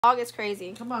Dog is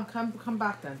crazy. Come on, come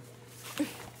back then.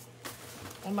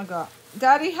 Oh my God.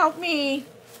 Daddy, help me.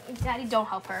 Daddy, don't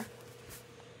help her.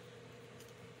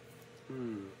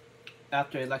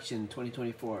 After election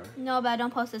 2024. No, but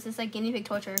don't post this. It's like guinea pig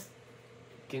torture.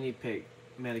 Guinea pig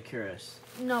manicurist.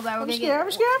 No, but we're I'm scared. I'm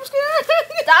scared.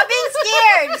 Stop being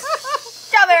scared.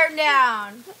 Shove her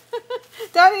down.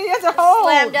 Daddy, that's a hole.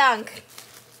 Slam dunk.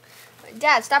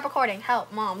 Dad, stop recording.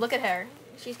 Help, Mom. Look at her.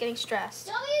 She's getting stressed.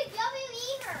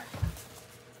 WWE her.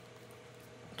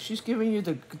 She's giving you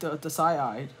the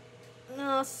side-eyed.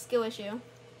 No, skill issue.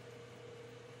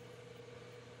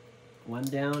 One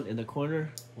down in the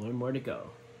corner, one more to go.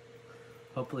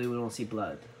 Hopefully we don't see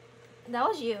blood. That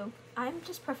was you. I'm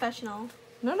just professional.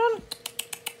 No.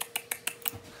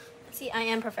 See, I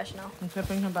am professional. Okay,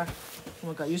 bring her back. Oh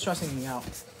my God, you're stressing me out.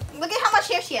 Look at how much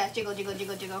hair she has. Jiggle, jiggle,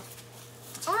 jiggle, jiggle.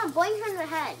 I want to boink her in the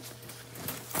head.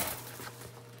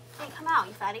 Hey, come out,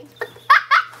 you fatty.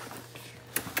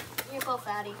 You're both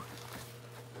fatty.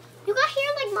 You got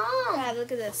hair like Mom. Dad,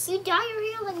 look at this. You dye your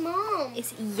hair like Mom.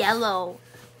 It's yellow.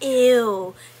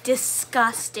 Ew.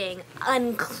 Disgusting.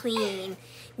 Unclean.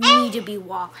 Need to be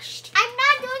washed. I'm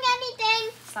not doing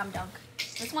anything. Slam dunk.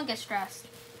 This one gets stressed.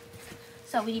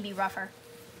 So we need to be rougher.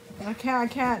 I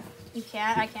can't. You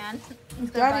can? I can.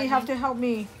 Daddy, you have to help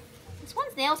me. This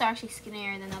one's nails are actually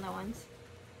skinnier than the other ones.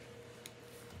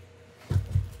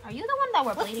 Are you the one that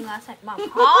were bleeding last time? Mom,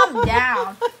 calm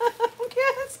down. I'm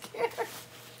getting scared.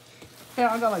 Here,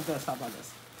 I'll go like this. How about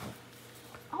this?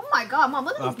 Oh my God, Mom,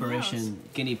 look at these nails. Operation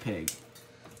Guinea Pig.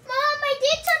 Mom, I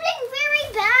did something very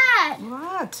bad.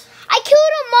 What? I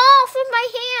killed a moth with my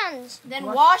hands. Then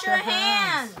Wash wash your your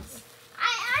hands.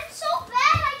 I'm so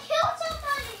bad. I killed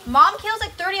somebody. Mom kills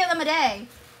like 30 of them a day.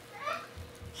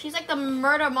 She's like the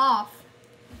murder moth.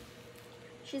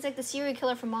 She's like the serial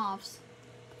killer for moths.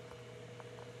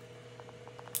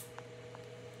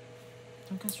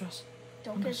 Don't get stressed.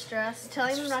 Don't get stressed.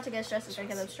 Telling them not to get stressed is going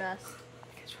to get them stressed.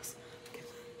 Get stressed.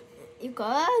 You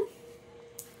good?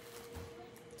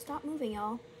 Stop moving,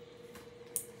 y'all.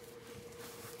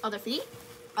 Other feet.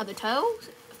 Other toes.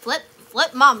 Flip.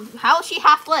 Flip. Mom, how is she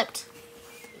half flipped?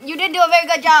 You didn't do a very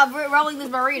good job rolling this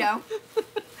burrito.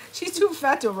 She's too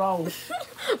fat to roll. Mom,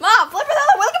 flip her the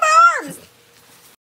other way. Look at my arms.